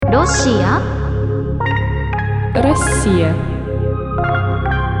Россия, Россия,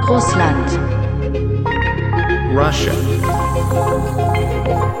 Russland, Russia.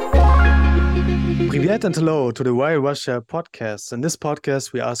 Привет and hello to the Why Russia podcast. In this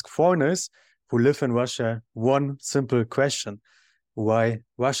podcast, we ask foreigners who live in Russia one simple question: why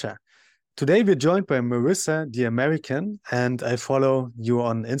Russia? Today, we're joined by Marisa, the American, and I follow you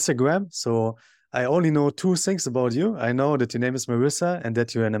on Instagram. So I only know two things about you. I know that your name is Marisa and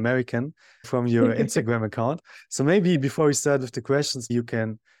that you're an American from your Instagram account. So maybe before we start with the questions, you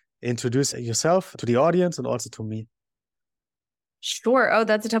can introduce yourself to the audience and also to me. Sure. Oh,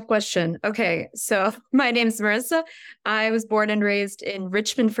 that's a tough question. Okay. So my name's Marisa. I was born and raised in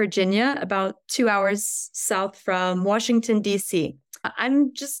Richmond, Virginia, about 2 hours south from Washington, D.C.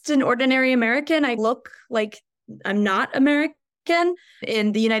 I'm just an ordinary American. I look like I'm not American.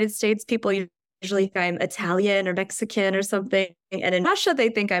 In the United States, people usually think I'm Italian or Mexican or something. And in Russia, they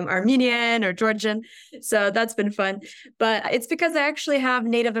think I'm Armenian or Georgian. So that's been fun. But it's because I actually have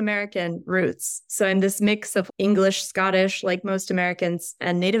Native American roots. So I'm this mix of English, Scottish, like most Americans,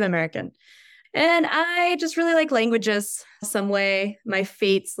 and Native American. And I just really like languages. Some way my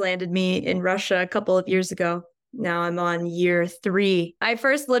fates landed me in Russia a couple of years ago. Now I'm on year 3. I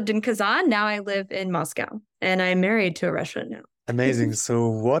first lived in Kazan. Now I live in Moscow. And I'm married to a Russian now. Amazing. So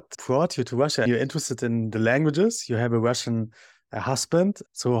what brought you to Russia? You're interested in the languages. You have a Russian husband.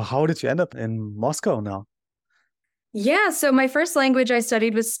 So how did you end up in Moscow now? Yeah, so my first language I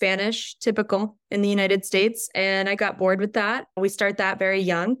studied was Spanish, typical in the United States, and I got bored with that. We start that very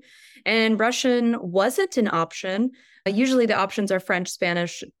young, and Russian wasn't an option. Usually the options are French,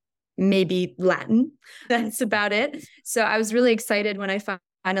 Spanish, maybe Latin. That's about it. So I was really excited when I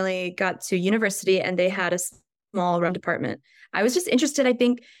finally got to university and they had a small Russian department. I was just interested. I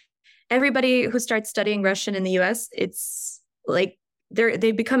think everybody who starts studying Russian in the US, it's like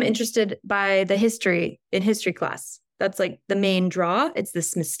they become interested by the history in history class. That's like the main draw. It's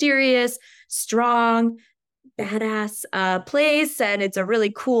this mysterious, strong, badass place. And it's a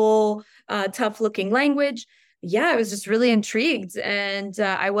really cool, tough looking language. Yeah, I was just really intrigued and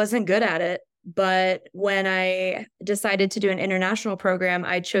I wasn't good at it. But when I decided to do an international program,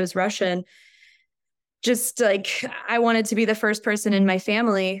 I chose Russian. Just like I wanted to be the first person in my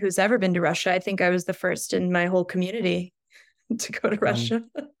family who's ever been to Russia. I think I was the first in my whole community to go to Russia.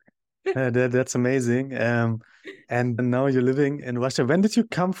 That's amazing. And now you're living in Russia. When did you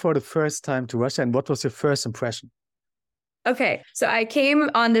come for the first time to Russia and what was your first impression? Okay, so I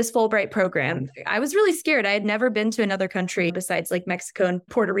came on this Fulbright program. I was really scared. I had never been to another country besides like Mexico and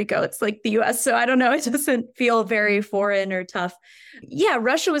Puerto Rico. It's like the US. So I don't know. It doesn't feel very foreign or tough. Yeah,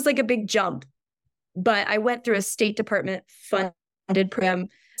 Russia was like a big jump. But I went through a State Department funded program.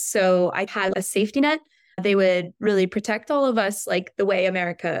 So I had a safety net. They would really protect all of us like the way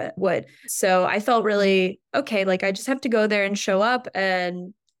America would. So I felt really, okay, like I just have to go there and show up.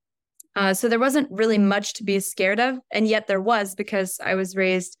 And so there wasn't really much to be scared of. And yet there was, because I was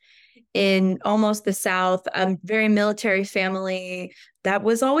raised in almost the South, a very military family that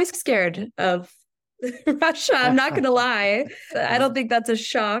was always scared of Russia. I'm not going to lie. I don't think that's a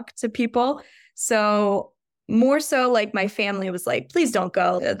shock to people. So more so like my family was like, please don't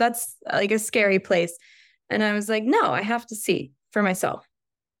go. That's like a scary place. And I was like, no, I have to see for myself.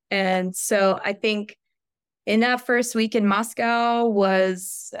 And so I think in that first week in Moscow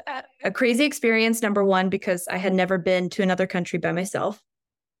was a crazy experience, number one, because I had never been to another country by myself.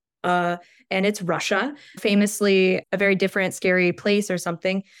 And it's Russia, famously a very different, scary place or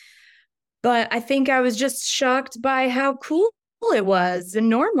something. But I think I was just shocked by how cool it was and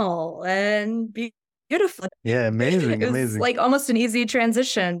normal and beautiful. Yeah, amazing, It was amazing. like almost an easy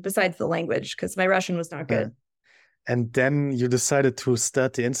transition besides the language because my Russian was not good. And then you decided to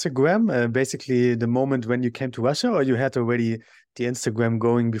start the Instagram, basically the moment when you came to Russia, or you had already the Instagram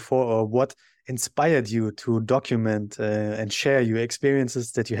going before, or what inspired you to document and share your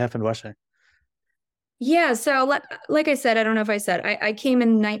experiences that you have in Russia? Yeah, so like I said, I don't know if I said, I came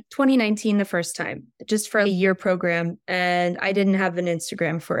in 2019 the first time, just for a year program, and I didn't have an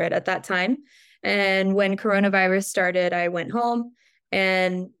Instagram for it at that time. And when coronavirus started, I went home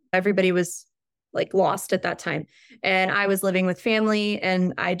and everybody was like lost at that time. And I was living with family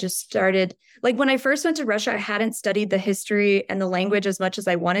and I just started, like when I first went to Russia, I hadn't studied the history and the language as much as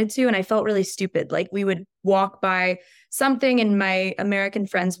I wanted to. And I felt really stupid. Like we would walk by something and my American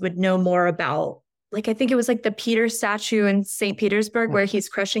friends would know more about, like, I think it was like the Peter statue in St. Petersburg where he's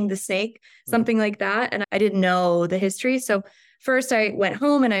crushing the snake, something like that. And I didn't know the history. So first I went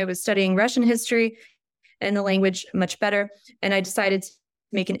home and I was studying Russian history and the language much better. And I decided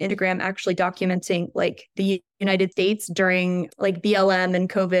make an Instagram actually documenting like the United States during like BLM and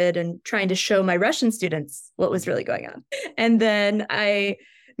COVID and trying to show my Russian students what was really going on. And then I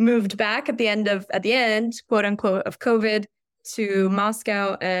moved back at the end, quote unquote, of COVID to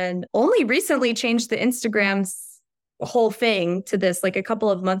Moscow and only recently changed the Instagram's whole thing to this like a couple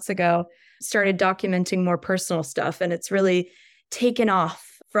of months ago, started documenting more personal stuff. And it's really taken off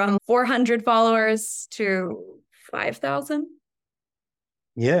from 400 followers to 5,000.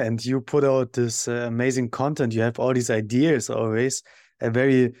 Yeah, and you put out this amazing content. You have all these ideas always, a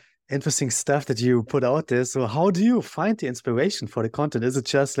very interesting stuff that you put out there. So how do you find the inspiration for the content? Is it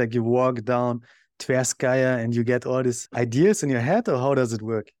just like you walk down Tverskaya and you get all these ideas in your head, or how does it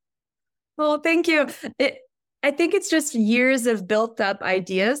work? Well, thank you. I think it's just years of built up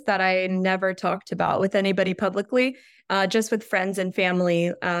ideas that I never talked about with anybody publicly, just with friends and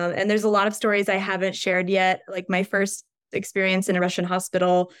family. And there's a lot of stories I haven't shared yet, like my first experience in a Russian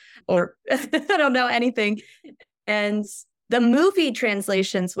hospital, or I don't know anything. And the movie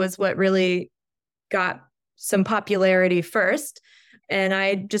translations was what really got some popularity first. And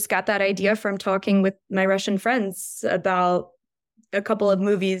I just got that idea from talking with my Russian friends about a couple of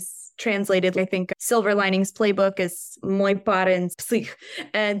movies translated. I think Silver Linings Playbook is Moi Parents Psych.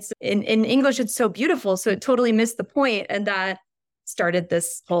 And in English, it's so beautiful. So it totally missed the point. And that started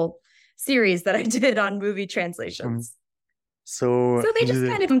this whole series that I did on movie translations. So they just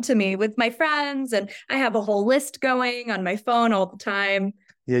kind of come to me with my friends, and I have a whole list going on my phone all the time.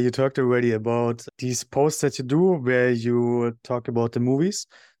 Yeah, you talked already about these posts that you do where you talk about the movies.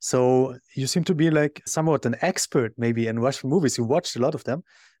 So you seem to be like somewhat an expert maybe in Russian movies. You watched a lot of them.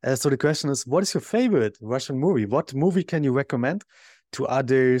 So the question is, what is your favorite Russian movie? What movie can you recommend to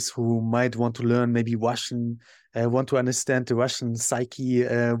others who might want to learn maybe Russian, want to understand the Russian psyche?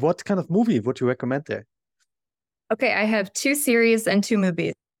 What kind of movie would you recommend there? Okay, I have 2 series and 2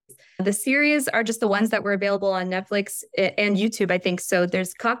 movies. The series are just the ones that were available on Netflix and YouTube, I think. So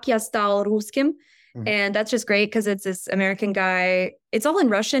there's Как я стал русским. And that's just great because it's this American guy. It's all in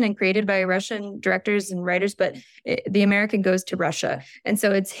Russian and created by Russian directors and writers, but the American goes to Russia. And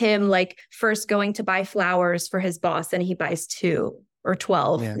so it's him like first going to buy flowers for his boss, and he buys 2 or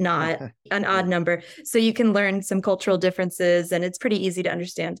 12, not an odd number. So you can learn some cultural differences, and it's pretty easy to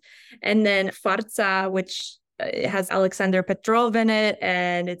understand. And then Farza, which it has Alexander Petrov in it,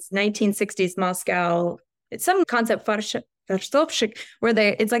 and it's 1960s Moscow. It's some concept where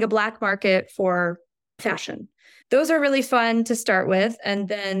it's like a black market for fashion. Those are really fun to start with. And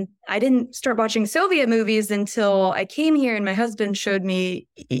then I didn't start watching Soviet movies until I came here, and my husband showed me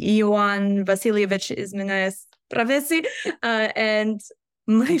Ioan Vasilievich Izmina's Pravesi, and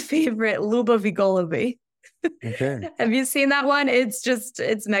my favorite, Lubovi Golubi. Okay. Have you seen that one?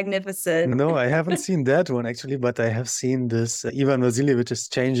 It's magnificent. No, I haven't seen that one actually, but I have seen this Ivan Vasilievich is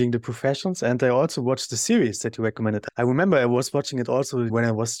changing the professions, and I also watched the series that you recommended. I remember I was watching it also when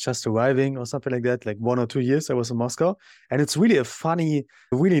I was just arriving or something like that, like 1 or 2 years I was in Moscow, and it's really a funny,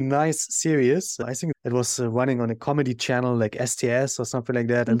 really nice series. I think it was running on a comedy channel like STS or something like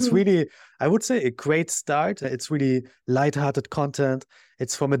that, and it's really, I would say, a great start. It's really lighthearted content.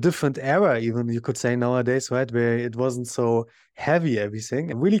 It's from a different era, even you could say nowadays, right? Where it wasn't so heavy,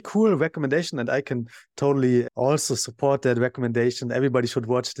 everything. A really cool recommendation, and I can totally also support that recommendation. Everybody should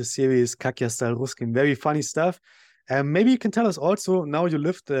watch the series Как я стал русским. Very funny stuff. Maybe you can tell us also, now you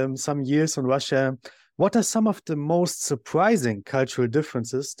lived some years in Russia, what are some of the most surprising cultural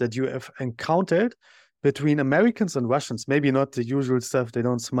differences that you have encountered between Americans and Russians? Maybe not the usual stuff, they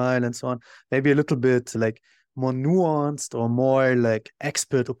don't smile and so on. Maybe a little bit like more nuanced or more like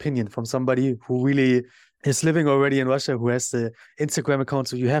expert opinion from somebody who really is living already in Russia, who has the Instagram account.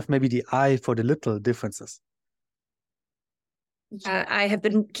 So you have maybe the eye for the little differences. I have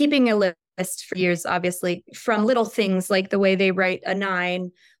been keeping a list for years, obviously, from little things like the way they write a 9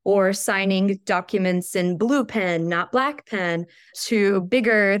 or signing documents in blue pen, not black pen, to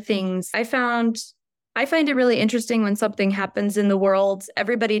bigger things. I find it really interesting when something happens in the world,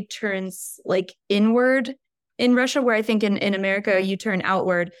 everybody turns like inward. In Russia, where I think in America, you turn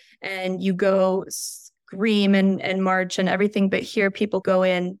outward and you go scream and march and everything. But here people go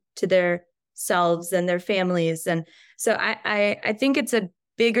in to their selves and their families. And so I think it's a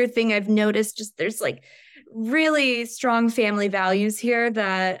bigger thing I've noticed. Just there's like really strong family values here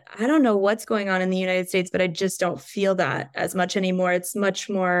that I don't know what's going on in the United States, but I just don't feel that as much anymore. It's much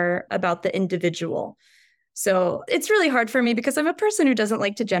more about the individual. So it's really hard for me because I'm a person who doesn't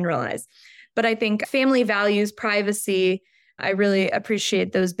like to generalize. But I think family values, privacy, I really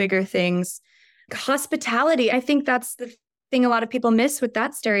appreciate those bigger things. Hospitality, I think that's the thing a lot of people miss with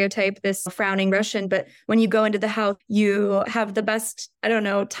that stereotype, this frowning Russian. But when you go into the house, you have the best, I don't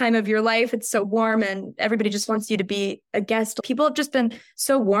know, time of your life. It's so warm and everybody just wants you to be a guest. People have just been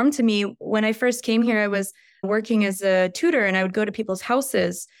so warm to me. When I first came here, I was working as a tutor and I would go to people's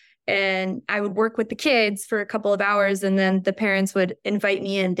houses and I would work with the kids for a couple of hours and then the parents would invite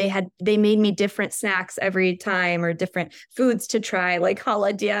me in. They made me different snacks every time or different foods to try, like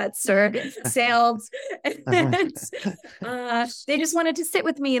holodets or sales. And they just wanted to sit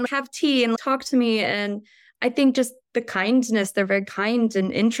with me and have tea and talk to me. And I think just the kindness, they're very kind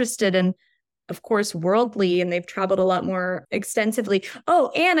and interested and of course worldly, and they've traveled a lot more extensively. Oh,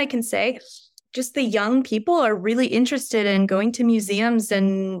 and I can say just the young people are really interested in going to museums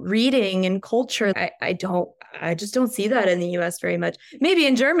and reading and culture. I just don't see that in the US very much. Maybe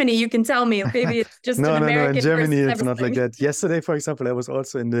in Germany, you can tell me. Maybe it's just no, an American. No. In Germany, it's everything. not like that. Yesterday, for example, I was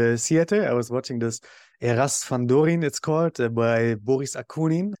also in the theater. I was watching this Erast van Dorin, it's called, by Boris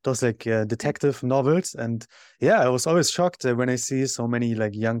Akunin. Those like detective novels. And yeah, I was always shocked when I see so many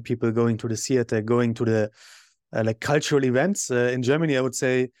like young people going to the theater, going to the like cultural events. In Germany, I would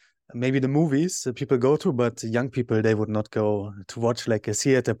say, maybe the movies people go to, but young people, they would not go to watch like a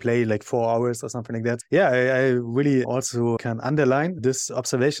theater play like 4 hours or something like that. Yeah, I really also can underline this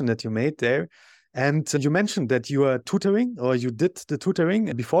observation that you made there. And you mentioned that you are tutoring or you did the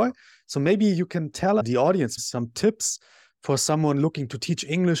tutoring before. So maybe you can tell the audience some tips for someone looking to teach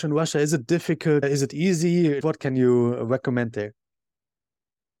English in Russia. Is it difficult? Is it easy? What can you recommend there?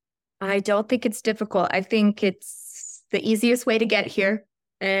 I don't think it's difficult. I think it's the easiest way to get here.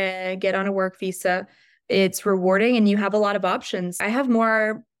 Get on a work visa. It's rewarding and you have a lot of options. I have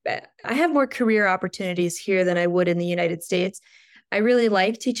more career opportunities here than I would in the United States. I really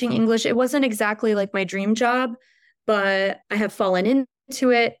like teaching English. It wasn't exactly like my dream job, but I have fallen into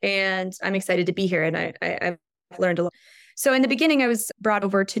it and I'm excited to be here and I've learned a lot. So in the beginning, I was brought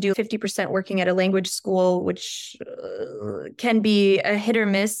over to do 50% working at a language school, which can be a hit or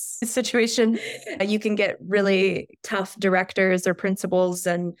miss situation. You can get really tough directors or principals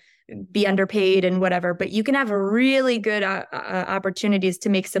and be underpaid and whatever, but you can have really good opportunities to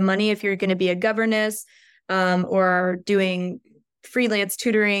make some money if you're going to be a governess or doing freelance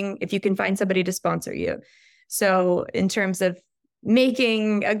tutoring, if you can find somebody to sponsor you. So in terms of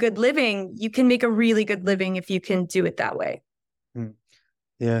making a good living, you can make a really good living if you can do it that way.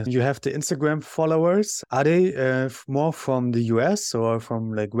 Yeah, you have the Instagram followers. Are they more from the US or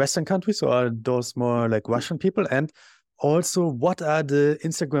from like Western countries, or are those more like Russian people? And also, what are the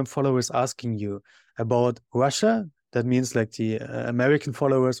Instagram followers asking you about Russia? That means like the American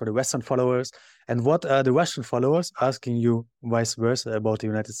followers or the Western followers. And what are the Russian followers asking you vice versa about the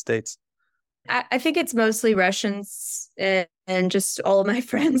United States? I think it's mostly Russians and just all of my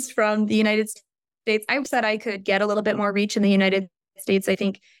friends from the United States. I said I could get a little bit more reach in the United States. I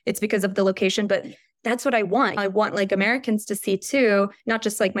think it's because of the location, but that's what I want. I want like Americans to see too, not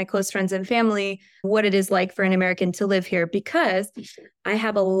just like my close friends and family, what it is like for an American to live here, because I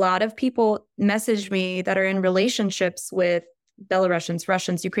have a lot of people message me that are in relationships with Belarusians,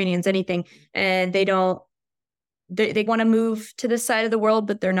 Russians, Ukrainians, anything, and they want to move to this side of the world,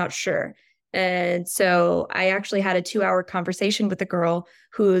 but they're not sure. And so I actually had a 2-hour conversation with a girl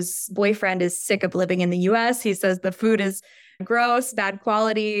whose boyfriend is sick of living in the US. He says the food is gross, bad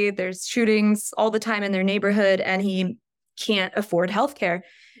quality. There's shootings all the time in their neighborhood, and he can't afford healthcare.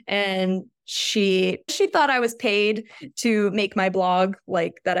 And she thought I was paid to make my blog,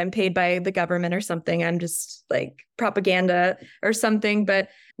 like that I'm paid by the government or something. I'm just like propaganda or something. But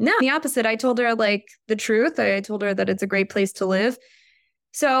no, the opposite. I told her like the truth. I told her that it's a great place to live.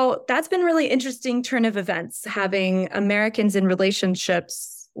 So that's been really interesting turn of events, having Americans in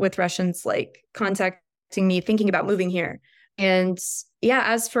relationships with Russians, like contacting me, thinking about moving here. And yeah,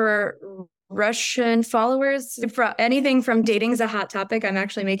 as for Russian followers, for anything from dating is a hot topic. I'm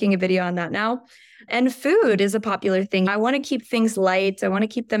actually making a video on that now. And food is a popular thing. I want to keep things light. I want to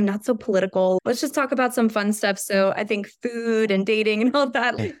keep them not so political. Let's just talk about some fun stuff. So I think food and dating and all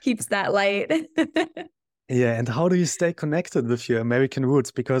that keeps that light. Yeah, and how do you stay connected with your American roots?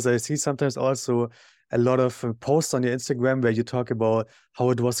 Because I see sometimes also a lot of posts on your Instagram where you talk about how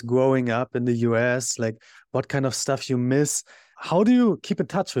it was growing up in the US, like what kind of stuff you miss. How do you keep in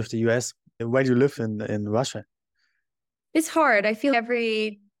touch with the US while you live in Russia? It's hard. I feel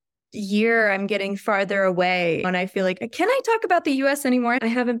every year I'm getting farther away and I feel like, can I talk about the US anymore? I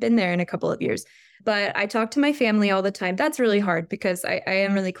haven't been there in a couple of years, but I talk to my family all the time. That's really hard because I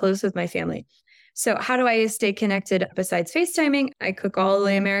am really close with my family. So how do I stay connected besides FaceTiming? I cook all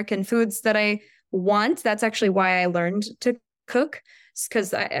the American foods that I want. That's actually why I learned to cook,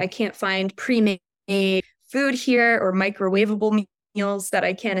 because I can't find pre-made food here or microwavable meals that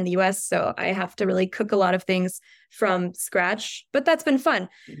I can in the US. So I have to really cook a lot of things from scratch, but that's been fun.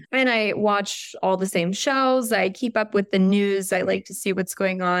 And I watch all the same shows. I keep up with the news. I like to see what's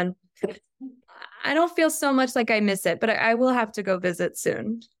going on. I don't feel so much like I miss it, but I will have to go visit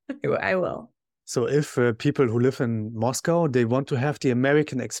soon. I will. So if people who live in Moscow, they want to have the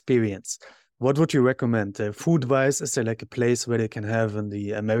American experience, what would you recommend? Food-wise, is there like a place where they can have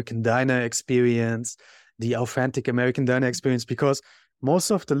the American diner experience, the authentic American diner experience? Because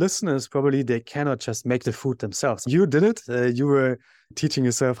most of the listeners probably they cannot just make the food themselves. You did it. You were teaching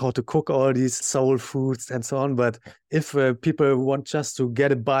yourself how to cook all these soul foods and so on. But if people want just to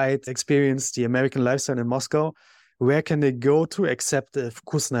get a bite, experience the American lifestyle in Moscow, where can they go to except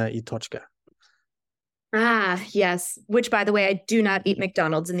Vkusna i Tochka? Ah, yes. Which, by the way, I do not eat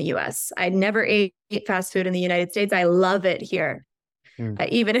McDonald's in the US. I never ate fast food in the United States. I love it here.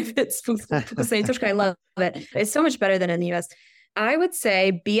 Even if it's Vkusna, I love it. It's so much better than in the US. I would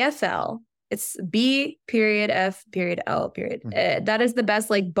say BFL. It's B.F.L. That is the best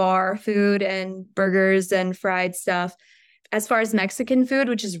like bar food and burgers and fried stuff. As far as Mexican food,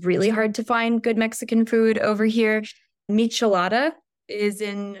 which is really hard to find good Mexican food over here, Michelada is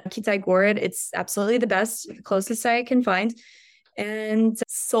in Kitay-Gorid. It's absolutely the best, the closest I can find. And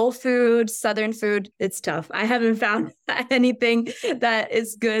soul food, Southern food, it's tough. I haven't found anything that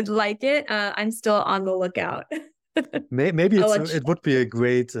is good like it. I'm still on the lookout. Maybe it would be a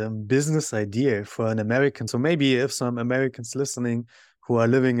great business idea for an American. So maybe if some Americans listening who are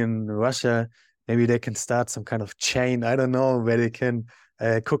living in Russia, maybe they can start some kind of chain. I don't know, where they can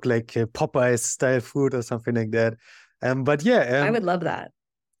cook like Popeye style food or something like that. But yeah, I would love that.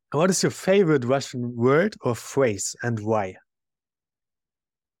 What is your favorite Russian word or phrase and why?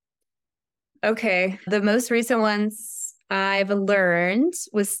 Okay, the most recent ones I've learned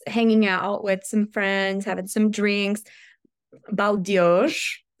was hanging out with some friends, having some drinks, baldios,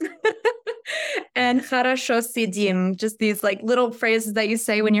 and хорошо сидим, just these like little phrases that you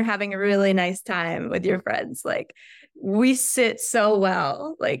say when you're having a really nice time with your friends. Like, we sit so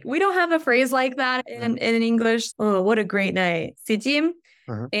well. Like, we don't have a phrase like that in English. Oh, what a great night. Сидим.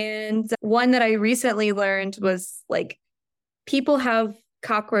 And one that I recently learned was like, people have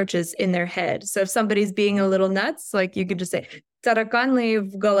cockroaches in their head. So if somebody's being a little nuts, like you could just say, тараканы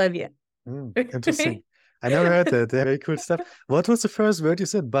в голове. Interesting. I never heard that. Very cool stuff. What was the first word you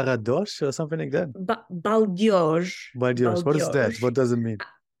said? Baradosh or something like that? Baldioj. Baldioj. What is that? What does it mean?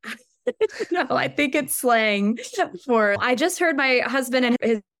 No, I think it's slang for, I just heard my husband and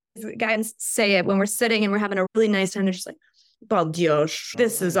his guys say it when we're sitting and we're having a really nice time. They're just like, Baldioj,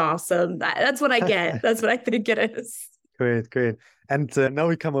 this is awesome. That's what I get. That's what I think it is. Great. And now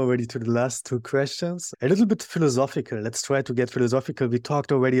we come already to the last two questions. A little bit philosophical. Let's try to get philosophical. We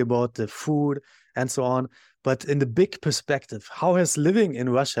talked already about the food and so on. But in the big perspective, how has living in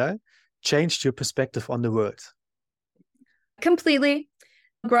Russia changed your perspective on the world? Completely.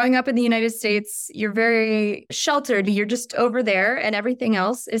 Growing up in the United States, you're very sheltered. You're just over there and everything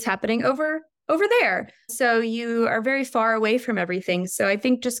else is happening over there. So you are very far away from everything. So I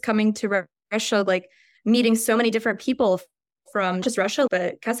think just coming to Russia, like meeting so many different people from just Russia,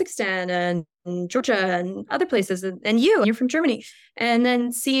 but Kazakhstan and Georgia and other places, and you're from Germany, and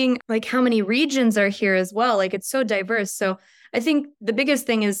then seeing like how many regions are here as well. Like it's so diverse. So I think the biggest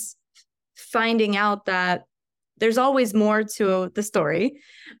thing is finding out that there's always more to the story.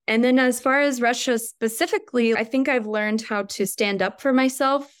 And then as far as Russia specifically, I think I've learned how to stand up for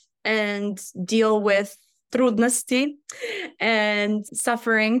myself and deal with трудности and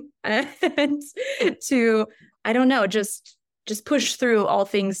suffering and to, I don't know, just push through all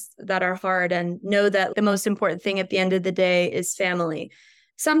things that are hard and know that the most important thing at the end of the day is family.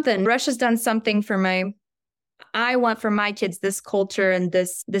 Russia's done something I want for my kids this culture and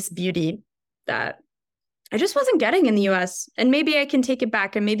this beauty that I just wasn't getting in the US. And maybe I can take it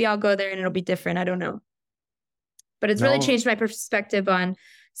back and maybe I'll go there and it'll be different. I don't know. But it's really changed my perspective on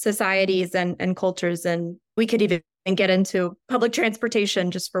societies and cultures. And we could even get into public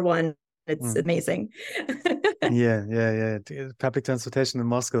transportation just for one. It's amazing. Yeah. Public transportation in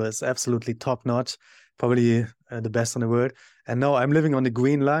Moscow is absolutely top notch, probably the best in the world. And now I'm living on the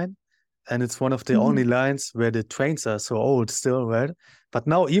Green Line, and it's one of the only lines where the trains are so old still, right? But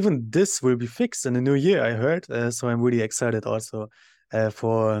now even this will be fixed in the new year, I heard. So I'm really excited also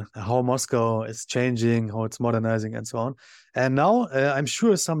for how Moscow is changing, how it's modernizing and so on. And now I'm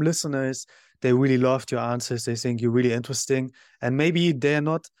sure some listeners, they really loved your answers. They think you're really interesting. And maybe they're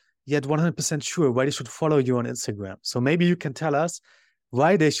not yet 100% sure why they should follow you on Instagram. So maybe you can tell us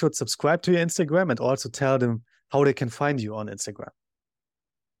why they should subscribe to your Instagram and also tell them how they can find you on Instagram.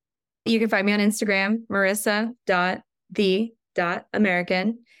 You can find me on Instagram,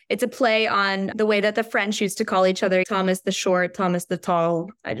 marissa.the.american. It's a play on the way that the French used to call each other, Thomas the Short, Thomas the Tall.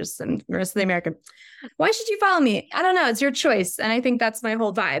 I just am Marissa the American. Why should you follow me? I don't know. It's your choice. And I think that's my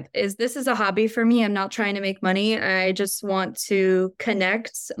whole vibe is this is a hobby for me. I'm not trying to make money. I just want to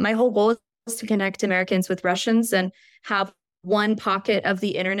connect. My whole goal is to connect Americans with Russians and have one pocket of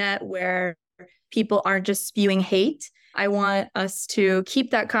the internet where people aren't just spewing hate. I want us to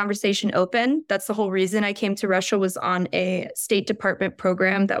keep that conversation open. That's the whole reason I came to Russia, was on a State Department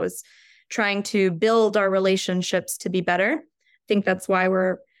program that was trying to build our relationships to be better. I think that's why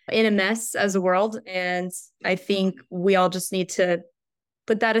we're in a mess as a world. And I think we all just need to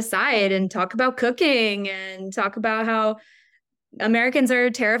put that aside and talk about cooking and talk about how Americans are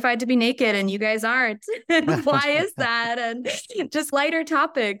terrified to be naked and you guys aren't. Why is that? And just lighter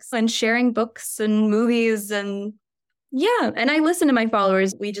topics and sharing books and movies. And yeah, and I listen to my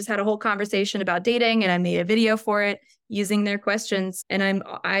followers. We just had a whole conversation about dating and I made a video for it using their questions. And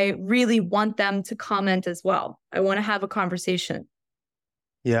I really want them to comment as well. I want to have a conversation.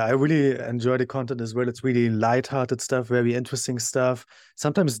 Yeah, I really enjoy the content as well. It's really lighthearted stuff, very interesting stuff,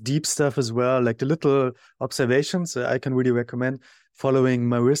 sometimes deep stuff as well, like the little observations. I can really recommend following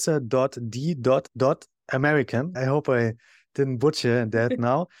marissa.d.american. I hope I didn't butcher that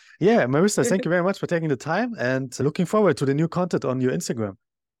now. Yeah, Marisa, thank you very much for taking the time and looking forward to the new content on your Instagram.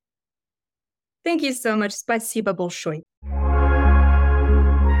 Thank you so much. Спасибо большое.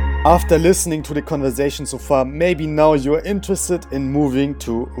 After listening to the conversation so far, maybe now you're interested in moving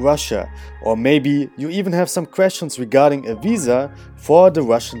to Russia, or maybe you even have some questions regarding a visa for the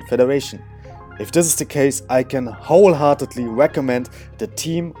Russian Federation. If this is the case, I can wholeheartedly recommend the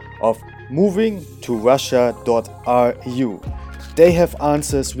team of movingtorussia.ru. They have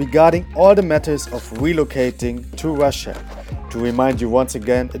answers regarding all the matters of relocating to Russia. To remind you once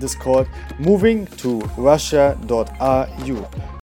again, it is called movingtorussia.ru.